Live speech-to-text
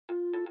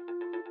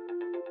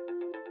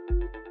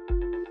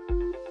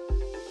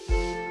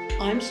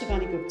I'm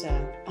Shivani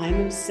Gupta.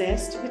 I'm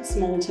obsessed with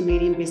small to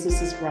medium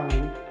businesses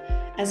growing.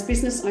 As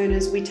business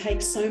owners, we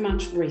take so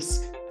much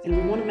risk and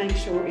we want to make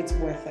sure it's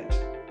worth it.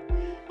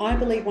 I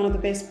believe one of the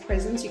best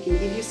presents you can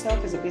give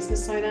yourself as a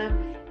business owner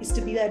is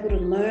to be able to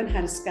learn how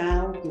to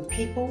scale your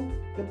people,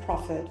 your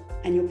profit,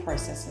 and your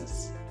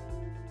processes.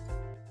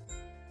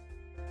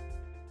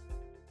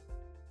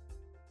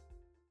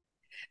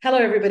 Hello,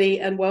 everybody,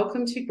 and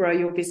welcome to Grow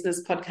Your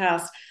Business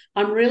podcast.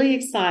 I'm really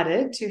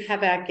excited to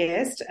have our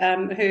guest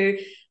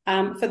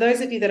for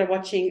those of you that are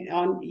watching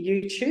on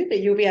YouTube,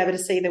 you'll be able to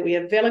see that we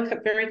are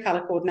very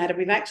colour coordinated.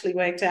 We've actually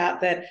worked out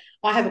that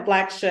I have a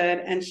black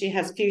shirt and she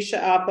has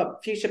fuchsia. I've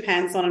got fuchsia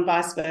pants on and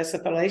vice versa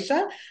for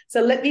Alicia.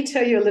 So let me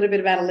tell you a little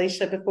bit about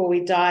Alicia before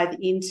we dive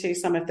into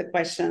some of the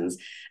questions.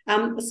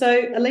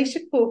 So Alicia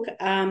Cook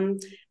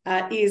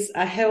is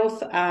a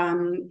health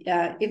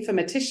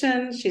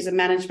informatician. She's a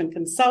management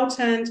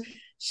consultant.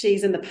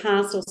 She's in the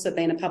past also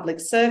been a public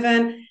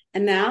servant,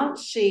 and now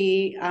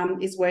she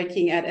is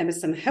working at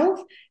Emerson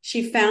Health.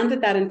 She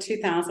founded that in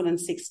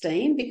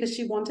 2016 because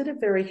she wanted a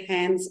very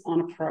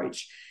hands-on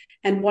approach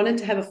and wanted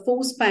to have a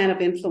full span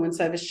of influence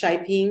over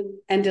shaping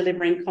and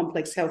delivering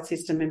complex health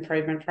system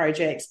improvement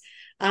projects.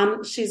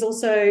 She's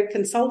also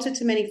consulted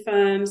to many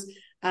firms,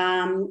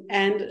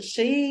 and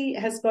she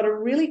has got a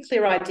really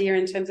clear idea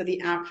in terms of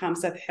the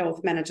outcomes that health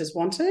managers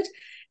wanted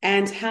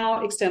and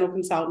how external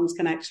consultants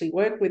can actually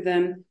work with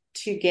them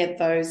to get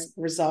those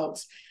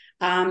results.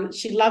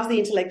 She loves the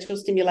intellectual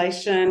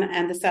stimulation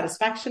and the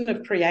satisfaction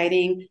of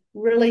creating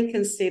really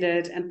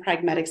considered and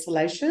pragmatic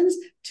solutions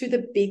to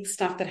the big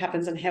stuff that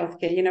happens in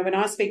healthcare. You know, when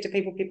I speak to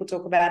people, people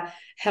talk about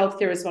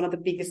healthcare as one of the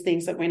biggest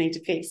things that we need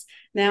to fix.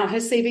 Now, her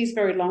CV is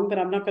very long, but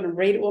I'm not going to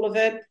read all of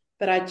it,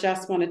 but I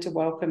just wanted to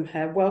welcome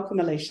her. Welcome,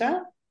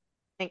 Alicia.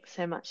 Thanks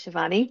so much,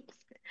 Shivani.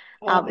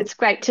 Oh, It's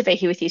great to be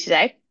here with you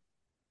today.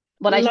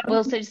 What I will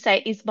love- also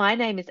say is my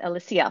name is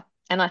Alicia,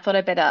 and I thought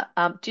I better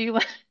do you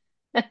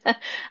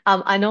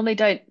I normally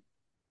don't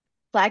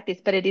flag this,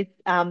 but it is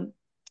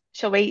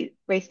shall we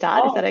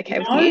restart? Is that okay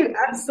with no, you?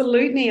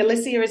 absolutely.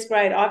 Alicia is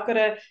great. I've got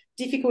a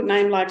difficult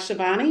name like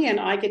Shivani, and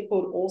I get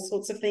called all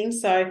sorts of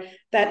things. So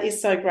that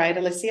is so great,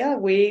 Alicia.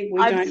 We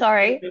I'm don't.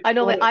 sorry. I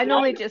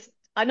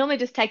normally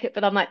just take it,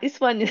 but I'm like this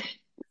one.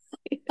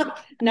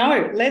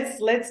 No,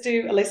 let's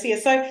do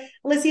Alicia. So,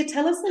 Alicia,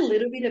 tell us a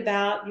little bit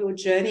about your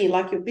journey,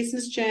 like your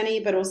business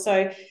journey, but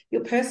also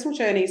your personal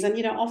journeys.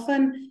 And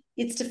often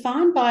it's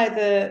defined by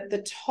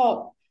the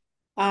top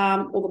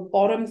or the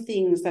bottom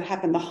things that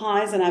happen, the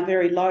highs and our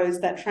very lows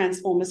that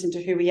transform us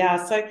into who we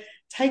are. So,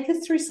 take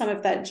us through some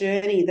of that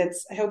journey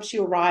that's helps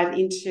you arrive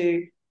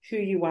into who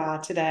you are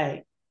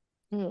today.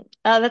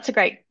 That's a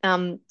great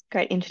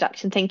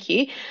introduction. Thank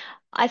you.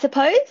 I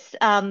suppose,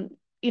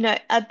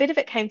 a bit of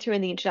it came through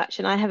in the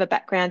introduction. I have a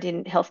background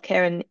in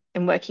healthcare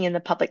and working in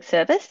the public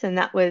service, and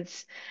that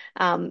was,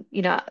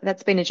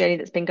 that's been a journey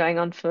that's been going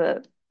on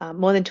for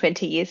more than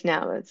 20 years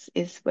now,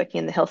 is working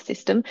in the health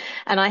system.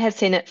 And I have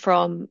seen it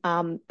from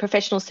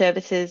professional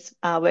services,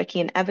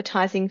 working in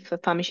advertising for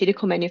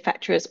pharmaceutical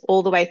manufacturers,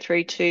 all the way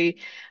through to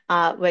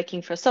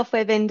working for a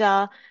software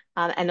vendor,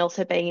 and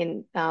also being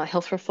in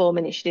health reform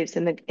initiatives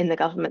in the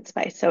government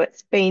space. So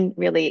it's been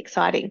really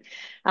exciting.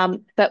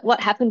 But what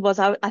happened was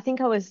I think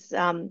I was,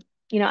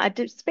 I'd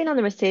just been on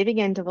the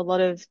receiving end of a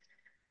lot of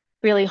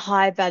really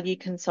high value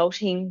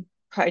consulting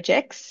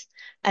projects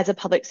as a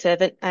public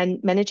servant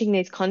and managing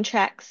these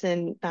contracts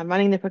and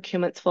running the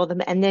procurements for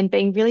them, and then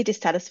being really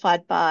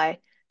dissatisfied by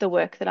the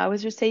work that I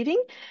was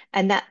receiving.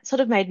 And that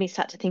sort of made me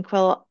start to think,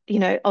 well,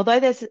 although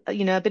there's,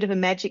 a bit of a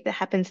magic that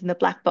happens in the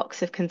black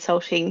box of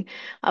consulting,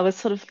 I was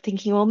sort of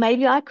thinking, well,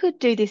 maybe I could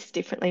do this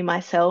differently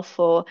myself,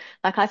 or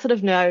like I sort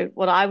of know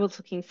what I was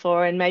looking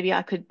for, and maybe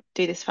I could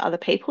do this for other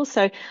people.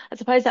 So I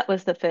suppose that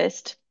was the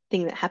first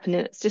thing that happened.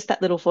 And it's just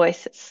that little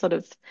voice that's sort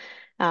of,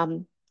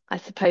 I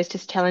suppose,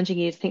 just challenging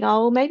you to think,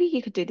 oh, well, maybe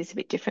you could do this a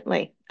bit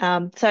differently.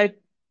 So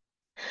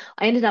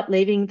I ended up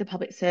leaving the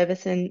public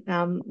service and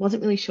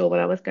wasn't really sure what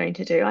I was going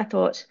to do. I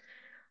thought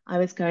I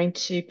was going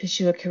to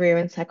pursue a career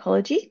in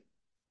psychology.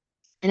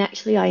 And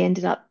actually, I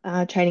ended up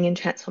training in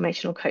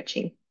transformational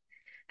coaching.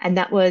 And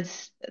that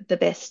was the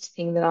best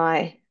thing that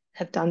I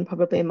have done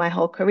probably in my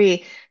whole career,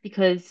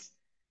 because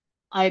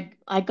I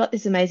got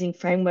this amazing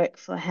framework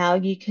for how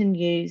you can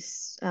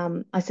use,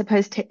 I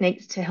suppose,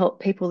 techniques to help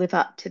people live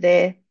up to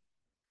their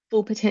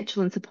full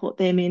potential and support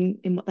them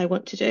in what they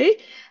want to do.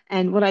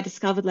 And what I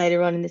discovered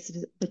later on, and this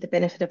is with the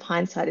benefit of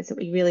hindsight, is that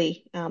we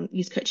really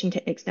use coaching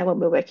techniques now when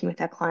we're working with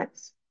our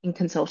clients in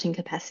consulting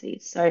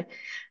capacities. So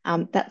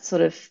that's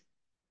sort of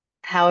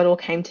how it all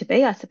came to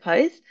be, I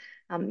suppose.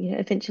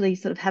 Eventually you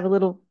sort of have a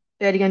little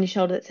birdie on your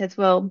shoulder that says,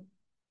 well,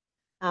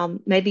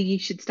 maybe you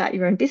should start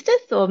your own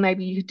business, or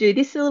maybe you could do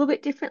this a little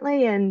bit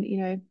differently. And,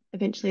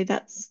 eventually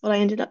that's what I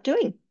ended up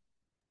doing.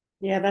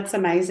 Yeah, that's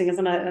amazing,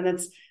 isn't it? And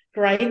it's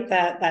great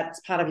that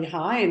that's part of your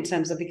high in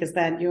terms of because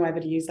then you're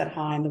able to use that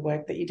high in the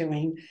work that you're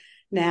doing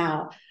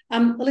now.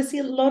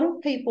 Alicia, a lot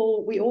of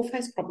people, we all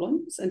face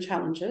problems and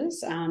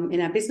challenges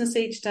in our business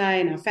each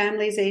day, in our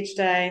families each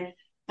day.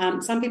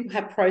 Some people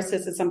have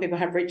processes, some people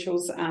have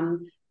rituals.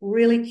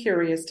 really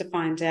curious to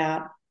find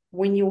out,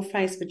 when you're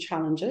faced with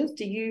challenges,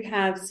 do you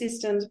have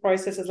systems,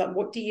 processes, like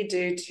what do you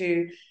do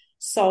to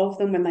solve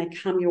them when they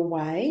come your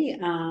way?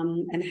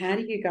 And how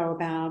do you go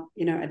about,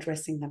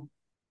 addressing them?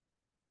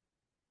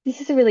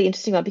 This is a really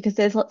interesting one because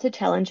there's lots of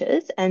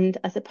challenges, and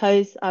I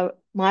suppose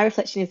my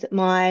reflection is that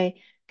my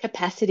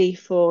capacity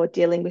for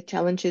dealing with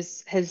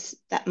challenges has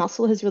that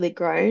muscle has really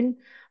grown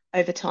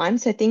over time.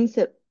 So things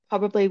that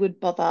probably would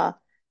bother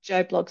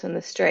Joe Blogs on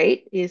the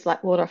street is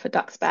like water off a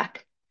duck's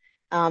back.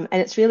 And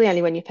it's really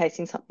only when you're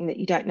facing something that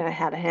you don't know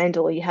how to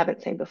handle or you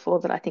haven't seen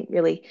before that I think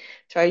really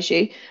throws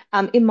you.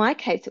 In my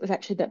case, it was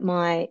actually that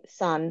my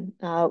son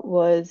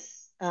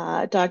was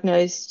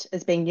diagnosed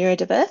as being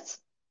neurodiverse,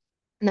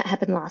 and that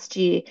happened last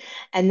year.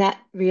 And that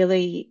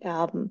really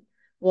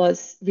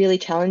was really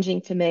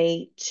challenging for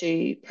me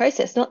to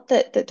process. Not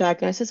that the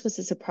diagnosis was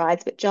a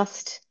surprise, but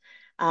just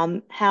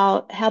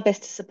how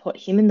best to support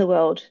him in the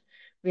world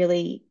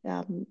really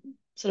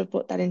sort of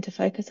brought that into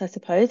focus, I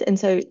suppose. And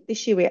so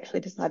this year we actually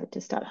decided to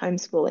start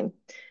homeschooling.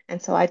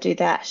 And so I do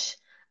that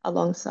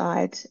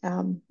alongside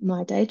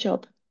my day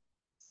job.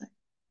 So,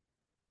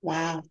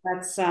 Wow,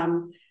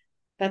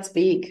 that's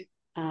big.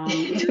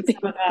 it's a Some big,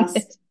 of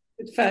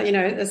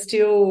us,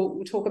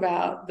 still talk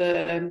about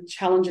the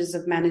challenges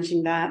of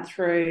managing that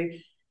through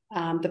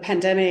the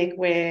pandemic,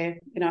 where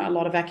a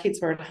lot of our kids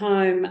were at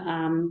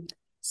home.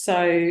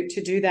 So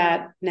to do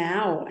that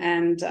now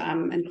and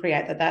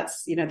create that,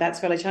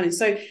 that's really challenging.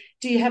 So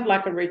do you have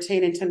like a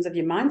routine in terms of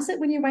your mindset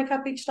when you wake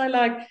up each day,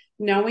 like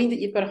knowing that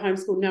you've got a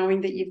homeschool,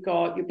 knowing that you've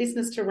got your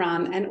business to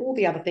run and all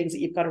the other things that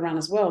you've got to run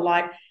as well?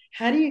 Like,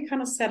 how do you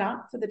kind of set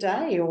up for the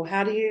day, or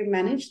how do you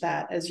manage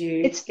that as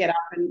you it's get up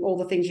and all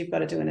the things you've got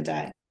to do in a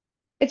day?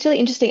 It's really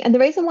interesting. And the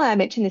reason why I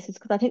mention this is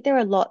because I think there are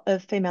a lot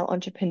of female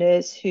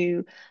entrepreneurs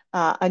who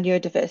are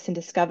neurodiverse and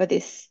discover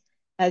this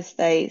as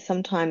they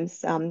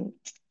sometimes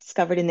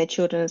discover it in their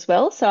children as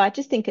well. So I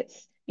just think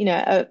it's,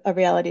 a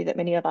reality that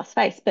many of us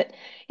face. But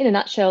in a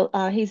nutshell,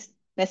 he's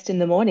best in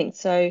the morning.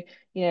 So,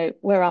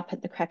 we're up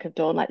at the crack of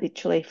dawn, like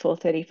literally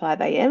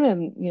 4:35 a.m.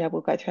 And,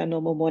 we'll go through our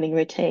normal morning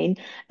routine.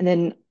 And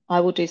then I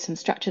will do some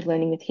structured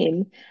learning with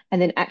him.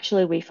 And then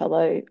actually we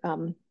follow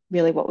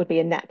really what would be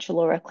a natural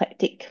or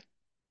eclectic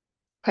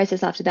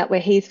process after that where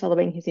he's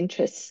following his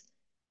interests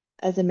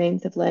as a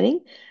means of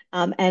learning.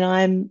 And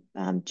I'm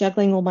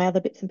juggling all my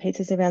other bits and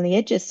pieces around the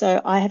edges. So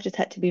I have just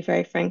had to be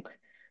very frank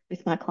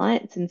with my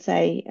clients and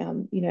say,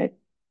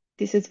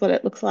 this is what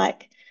it looks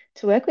like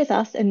to work with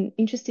us. And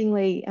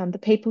interestingly, the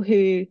people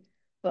who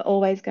were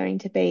always going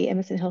to be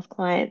Emerson Health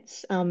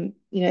clients,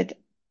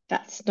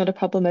 that's not a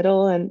problem at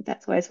all. And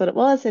that's always what it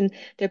was. And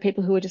there are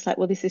people who are just like,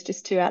 well, this is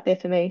just too out there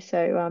for me.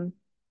 So,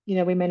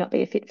 we may not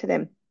be a fit for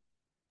them.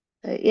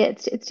 So yeah,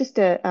 it's just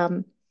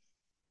a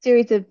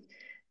series of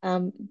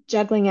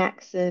juggling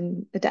acts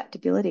and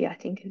adaptability, I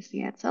think, is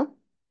the answer.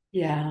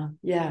 Yeah,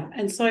 yeah.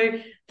 And so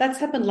that's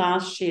happened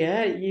last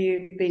year.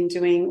 You've been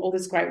doing all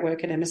this great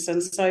work at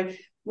Emerson. So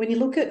when you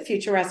look at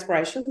future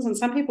aspirations, and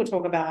some people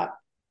talk about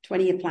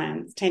 20-year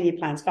plans, 10-year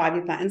plans,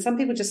 5-year plans, and some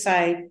people just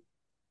say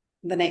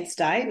the next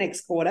day,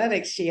 next quarter,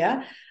 next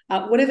year,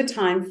 whatever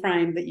time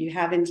frame that you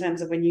have in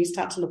terms of when you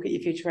start to look at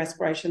your future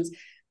aspirations,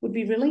 would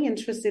be really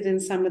interested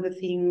in some of the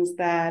things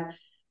that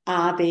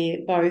are there,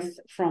 both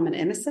from an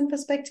Emerson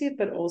perspective,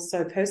 but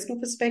also personal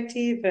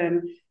perspective.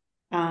 And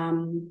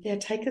yeah,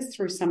 take us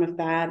through some of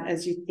that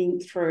as you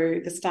think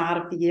through the start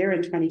of the year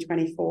in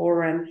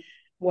 2024, and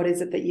what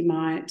is it that you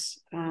might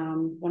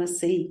want to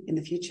see in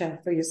the future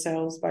for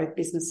yourselves, both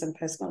business and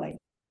personally?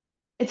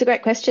 It's a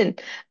great question.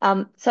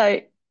 And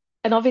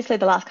obviously,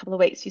 the last couple of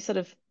weeks, you sort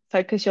of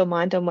focus your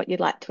mind on what you'd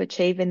like to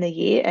achieve in the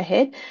year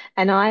ahead.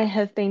 And I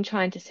have been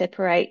trying to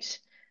separate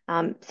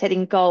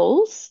setting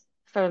goals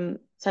from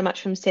so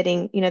much from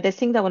setting, there's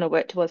things I want to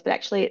work towards, but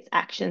actually it's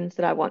actions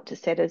that I want to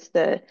set as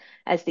the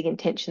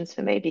intentions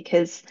for me,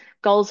 because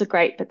goals are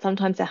great, but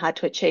sometimes they're hard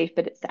to achieve,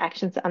 but it's the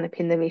actions that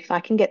underpin them. If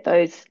I can get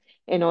those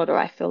in order,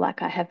 I feel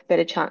like I have a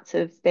better chance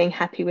of being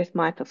happy with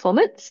my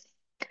performance.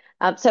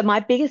 So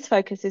my biggest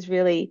focus is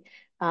really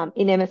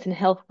in Emerson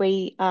Health.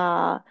 We've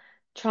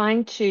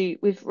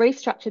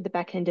restructured the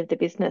back end of the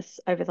business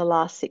over the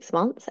last 6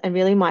 months. And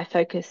really my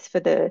focus for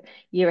the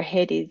year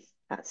ahead is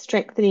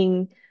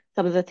strengthening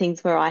some of the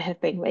things where I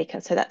have been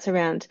weaker. So that's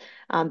around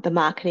the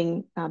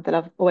marketing that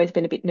I've always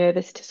been a bit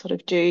nervous to sort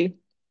of do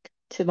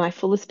to my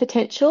fullest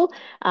potential.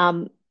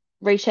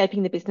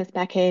 Reshaping the business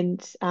back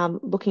end,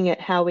 looking at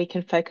how we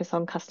can focus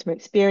on customer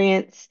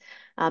experience,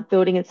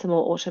 building in some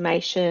more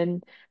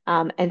automation,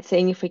 and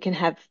seeing if we can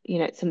have,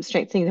 some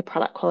strengthening the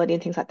product quality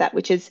and things like that,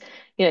 which is,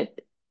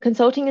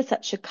 consulting is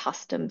such a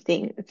custom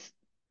thing.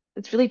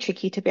 It's really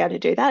tricky to be able to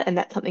do that. And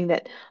that's something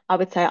that I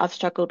would say I've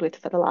struggled with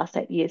for the last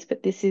 8 years,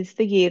 but this is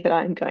the year that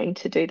I'm going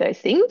to do those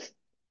things.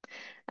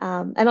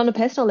 And on a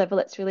personal level,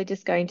 it's really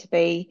just going to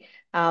be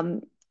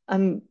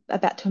I'm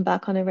about to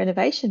embark on a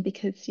renovation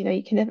because,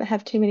 you can never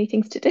have too many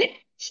things to do.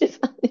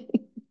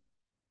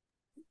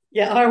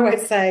 Yeah, I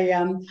always say,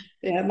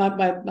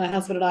 my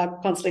husband and I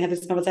constantly have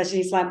this conversation.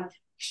 He's like,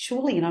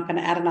 surely you're not going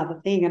to add another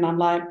thing. And I'm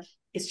like,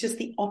 it's just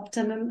the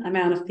optimum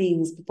amount of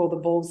things before the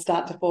balls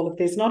start to fall. If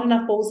there's not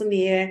enough balls in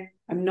the air,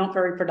 I'm not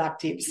very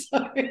productive.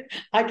 So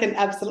I can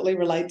absolutely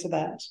relate to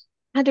that.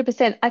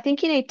 100%. I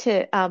think you need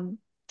to,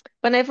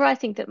 whenever I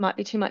think that might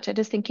be too much, I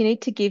just think you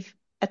need to give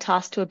a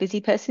task to a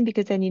busy person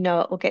because then you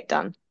know it will get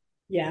done.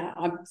 Yeah,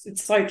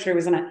 it's so true,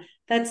 isn't it?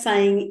 That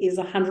saying is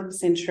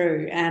 100%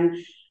 true. And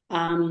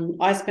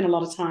I spend a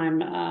lot of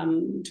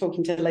time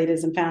talking to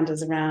leaders and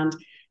founders around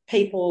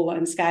people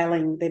and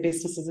scaling their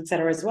businesses, et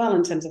cetera, as well,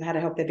 in terms of how to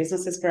help their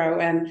businesses grow.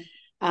 And,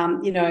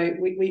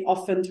 we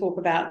often talk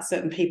about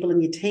certain people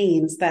in your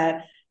teams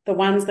that the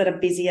ones that are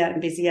busier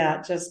and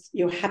busier, just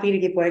you're happy to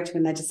give work to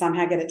and they just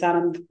somehow get it done.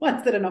 And the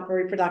ones that are not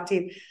very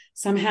productive,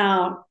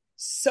 somehow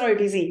so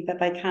busy that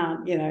they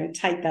can't,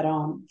 take that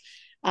on.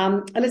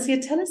 Alicia,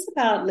 tell us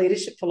about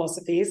leadership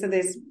philosophies. And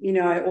there's,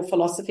 or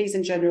philosophies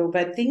in general,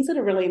 but things that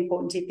are really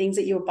important to you, things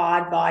that you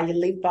abide by, you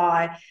live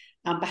by.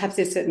 Perhaps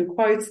there's certain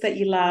quotes that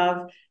you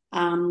love.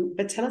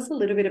 But tell us a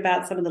little bit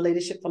about some of the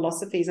leadership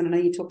philosophies. And I know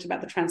you talked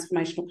about the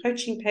transformational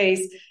coaching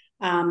piece,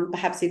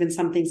 perhaps even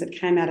some things that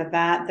came out of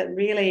that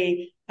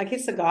really, I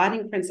guess, are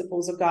guiding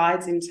principles or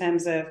guides in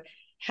terms of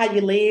how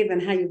you live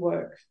and how you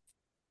work.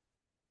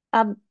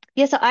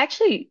 Yes, I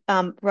actually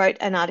wrote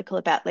an article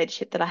about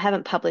leadership that I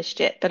haven't published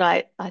yet, but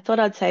I thought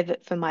I'd save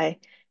it for my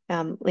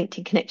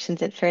LinkedIn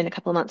connections for in a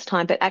couple of months'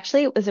 time. But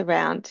actually, it was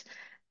around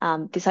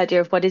this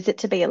idea of what is it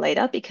to be a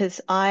leader,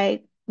 because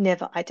I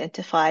never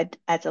identified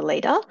as a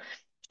leader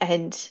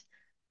and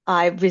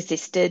I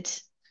resisted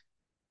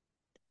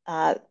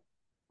uh,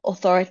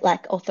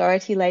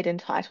 authority laden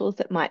titles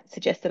that might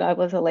suggest that I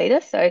was a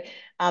leader. So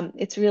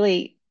it's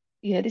really,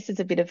 this is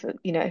a bit of,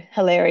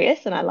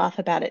 hilarious and I laugh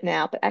about it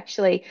now. But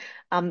actually,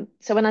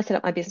 so when I set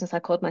up my business, I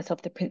called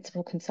myself the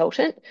principal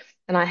consultant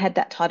and I had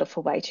that title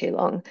for way too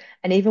long.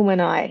 And even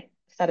when I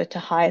started to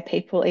hire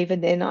people,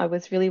 even then I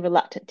was really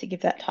reluctant to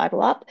give that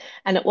title up.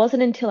 And it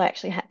wasn't until I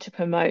actually had to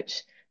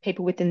promote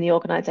people within the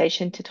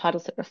organization to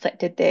titles that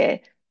reflected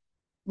their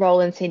role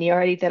and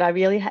seniority that I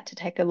really had to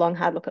take a long,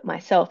 hard look at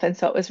myself. And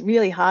so it was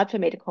really hard for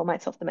me to call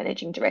myself the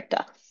managing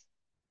director.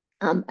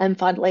 And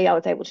finally, I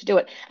was able to do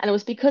it. And it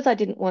was because I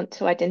didn't want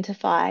to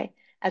identify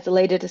as a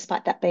leader,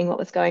 despite that being what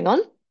was going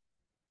on.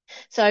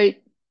 So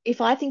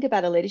if I think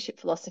about a leadership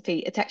philosophy,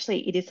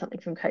 it is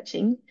something from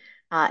coaching.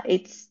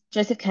 It's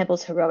Joseph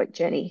Campbell's heroic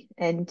journey.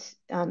 And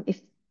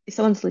if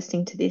someone's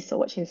listening to this or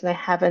watching this and they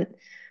haven't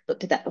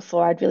looked at that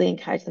before, I'd really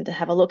encourage them to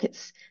have a look.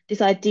 It's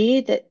this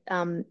idea that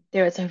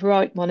there is a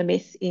heroic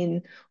monomyth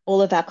in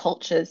all of our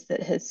cultures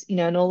that has,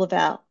 in all of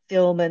our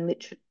film and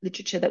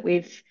literature that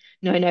we've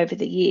known over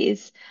the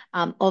years,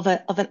 of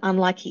an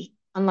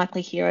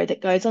unlikely hero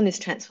that goes on this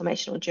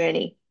transformational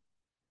journey.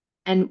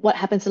 And what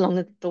happens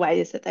along the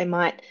way is that they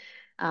might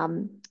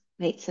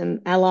meet some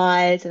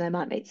allies and they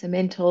might meet some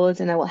mentors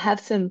and they will have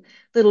some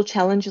little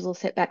challenges or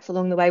setbacks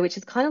along the way, which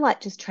is kind of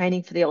like just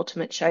training for the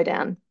ultimate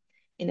showdown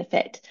in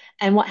effect.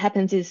 And what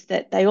happens is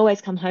that they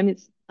always come home.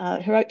 It's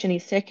heroic journey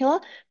is circular,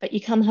 but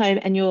you come home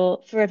and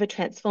you're forever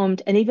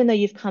transformed. And even though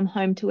you've come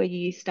home to where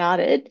you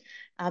started,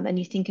 and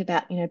you think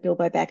about,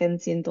 Bilbo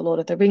Baggins in The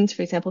Lord of the Rings,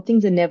 for example,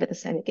 things are never the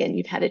same again.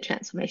 You've had a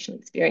transformational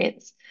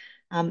experience.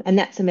 And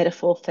that's a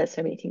metaphor for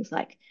so many things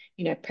like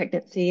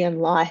pregnancy and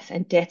life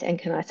and death, and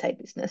can I say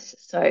business?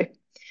 So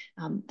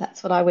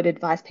that's what I would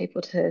advise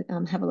people to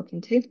have a look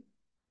into.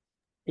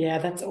 Yeah,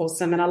 that's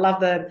awesome. And I love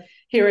the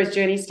hero's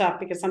journey stuff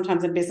because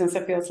sometimes in business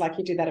it feels like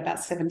you do that about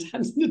 7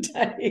 times in a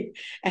day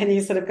and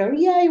you sort of go,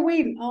 yay,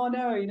 win. Oh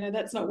no,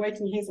 that's not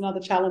working. Here's another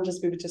challenge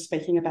as we were just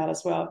speaking about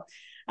as well.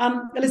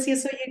 Alicia,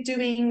 so you're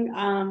doing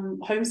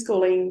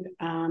homeschooling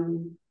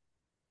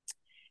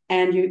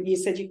and you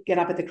said you get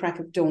up at the crack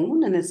of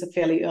dawn and it's a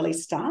fairly early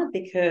start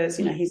because,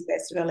 he's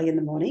best early in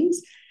the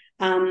mornings.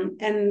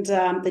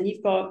 Then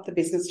you've got the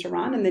business to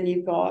run and then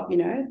you've got,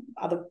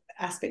 other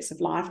aspects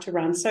of life to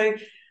run. So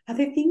are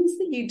there things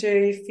that you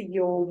do for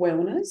your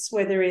wellness,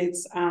 whether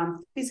it's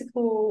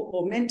physical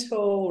or mental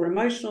or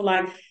emotional?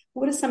 Like,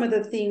 what are some of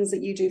the things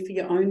that you do for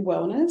your own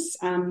wellness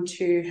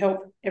to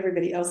help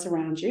everybody else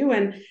around you?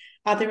 And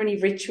are there any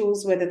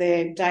rituals, whether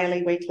they're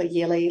daily, weekly,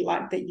 yearly,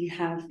 like that you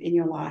have in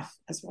your life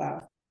as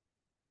well?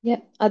 Yeah,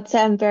 I'd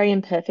say I'm very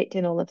imperfect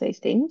in all of these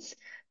things.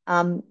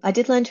 I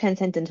did learn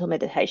transcendental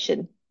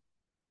meditation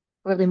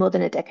probably more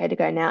than a decade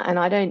ago now, and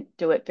I don't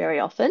do it very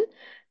often,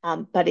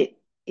 but it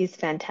is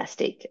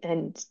fantastic.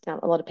 And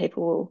a lot of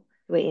people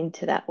who are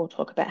into that will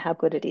talk about how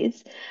good it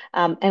is.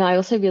 And I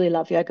also really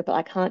love yoga, but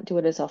I can't do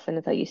it as often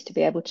as I used to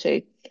be able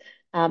to.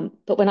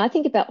 But when I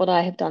think about what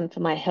I have done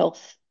for my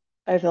health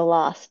over the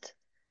last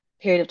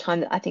period of time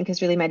that I think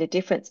has really made a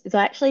difference, is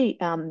I actually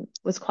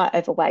was quite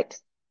overweight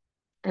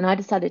and I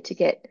decided to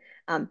get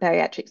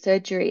bariatric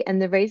surgery.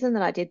 And the reason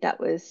that I did that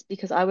was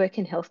because I work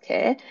in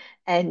healthcare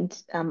and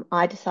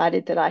I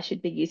decided that I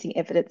should be using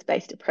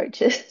evidence-based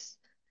approaches.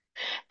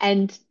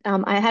 And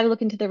I had a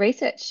look into the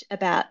research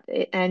about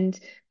it, and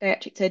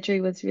bariatric surgery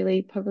was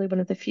really probably one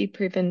of the few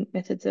proven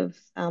methods of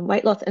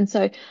weight loss. And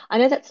so I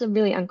know that's a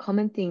really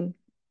uncommon thing,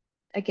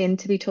 again,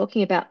 to be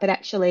talking about, but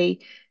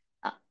actually,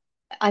 uh,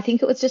 I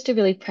think it was just a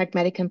really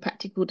pragmatic and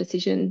practical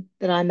decision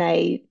that I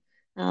made,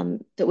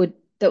 that would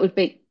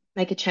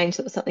make a change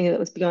that was something that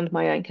was beyond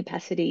my own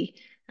capacity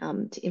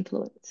to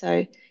influence.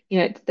 So,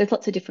 there's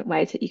lots of different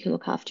ways that you can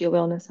look after your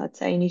wellness, I'd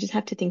say, and you just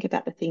have to think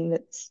about the thing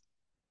that's,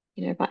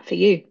 right for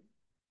you.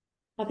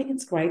 I think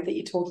it's great that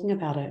you're talking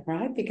about it,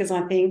 right? Because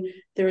I think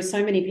there are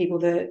so many people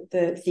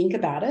that think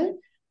about it,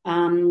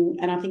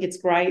 and I think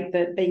it's great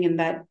that being in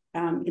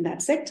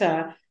that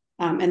sector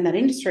and that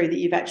industry, that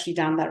you've actually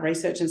done that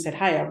research and said,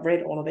 "Hey, I've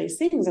read all of these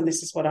things, and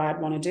this is what I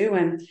want to do."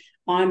 And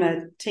I'm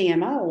a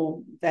TMO,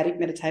 or Vedic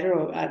meditator,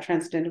 or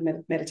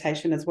transcendental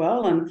meditation as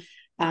well,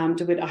 and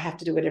do it. I have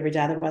to do it every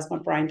day, otherwise my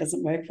brain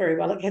doesn't work very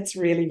well. It gets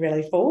really,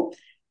 really full.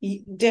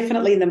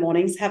 Definitely in the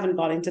mornings. Haven't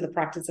got into the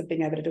practice of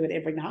being able to do it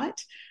every night.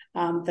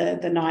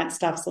 The night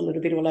stuff's a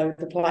little bit all over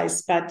the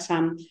place, but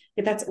yeah,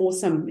 that's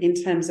awesome in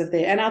terms of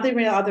there. And are there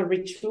other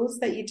rituals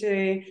that you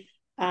do?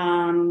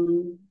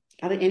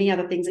 Are there any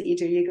other things that you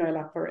do? You go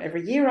like, for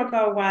every year I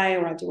go away,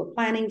 or I do a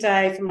planning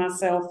day for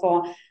myself,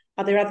 or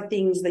are there other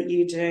things that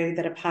you do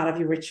that are part of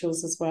your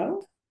rituals as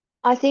well?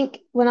 I think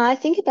when I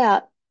think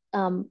about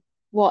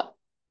what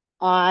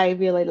I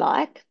really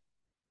like,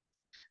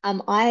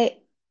 I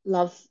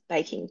love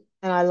baking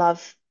and I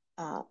love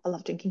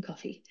drinking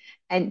coffee.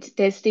 And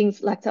there's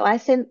things like, so I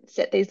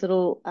set these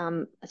little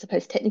I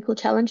suppose technical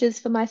challenges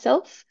for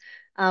myself,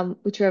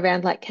 which are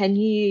around like, can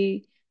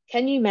you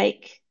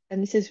make,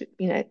 and this is,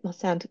 must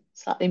sound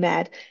slightly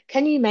mad,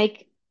 can you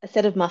make a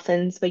set of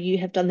muffins where you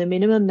have done the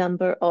minimum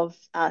number of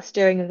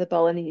stirring of the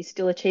bowl, and then you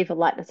still achieve a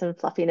lightness and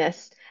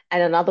fluffiness,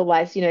 and an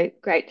otherwise,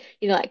 great,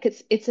 like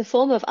it's a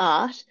form of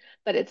art,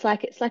 but it's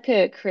like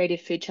a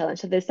creative food challenge.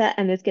 So there's that,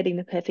 and there's getting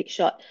the perfect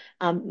shot.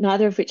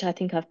 Neither of which I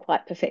think I've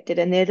quite perfected.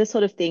 And they're the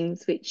sort of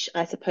things which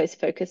I suppose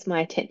focus my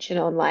attention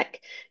on,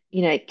 like,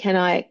 can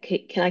I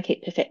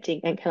keep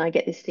perfecting, and can I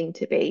get this thing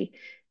to be,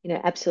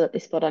 absolutely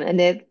spot on. And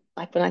they're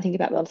like, when I think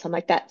about wellness, I'm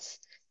like, that's,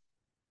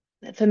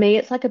 for me,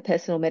 it's like a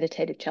personal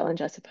meditative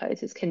challenge, I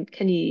suppose, is can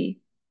you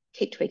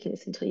keep tweaking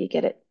this until you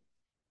get it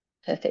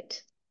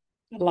perfect.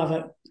 I love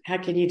it. How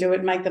can you do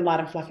it? Make them light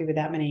and fluffy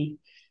without many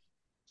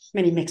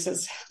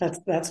mixes.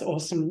 That's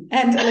awesome.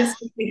 And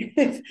Alicia,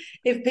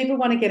 if people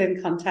want to get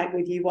in contact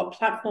with you, what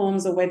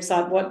platforms or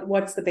website,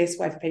 what's the best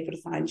way for people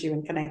to find you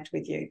and connect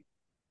with you?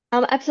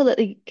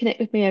 Absolutely connect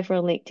with me over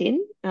on LinkedIn.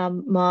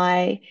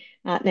 My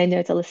name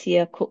there is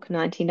Alicia Cook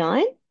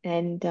 99,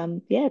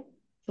 and yeah,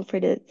 feel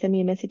free to send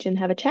me a message and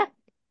have a chat.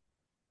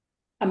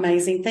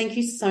 Amazing. Thank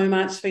you so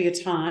much for your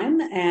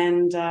time,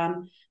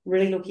 and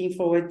really looking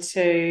forward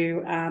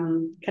to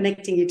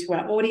connecting you to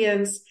our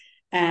audience,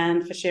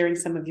 and for sharing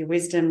some of your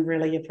wisdom.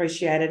 Really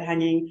appreciated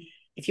hanging.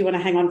 If you want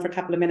to hang on for a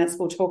couple of minutes,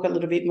 we'll talk a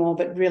little bit more,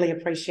 but really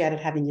appreciated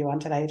having you on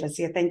today,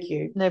 Alicia. Thank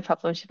you. No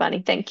problem,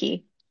 Shivani. Thank you.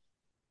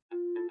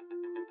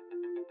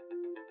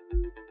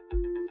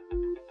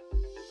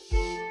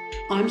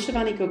 I'm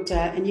Shivani Gupta,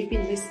 and you've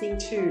been listening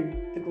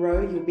to the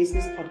Grow Your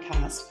Business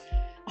podcast.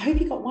 I hope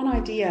you got one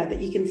idea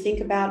that you can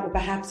think about, or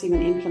perhaps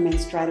even implement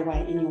straight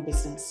away in your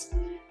business.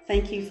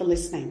 Thank you for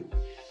listening.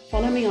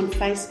 Follow me on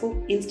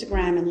Facebook,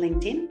 Instagram, and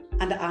LinkedIn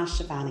under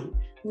Ask Shivani.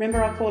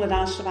 Remember, I call it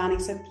Ask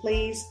Shivani, so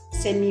please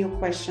send me your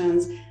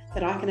questions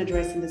that I can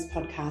address in this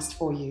podcast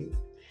for you.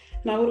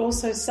 And I would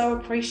also so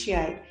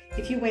appreciate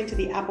if you went to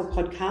the Apple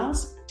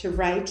Podcast to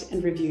rate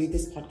and review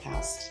this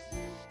podcast.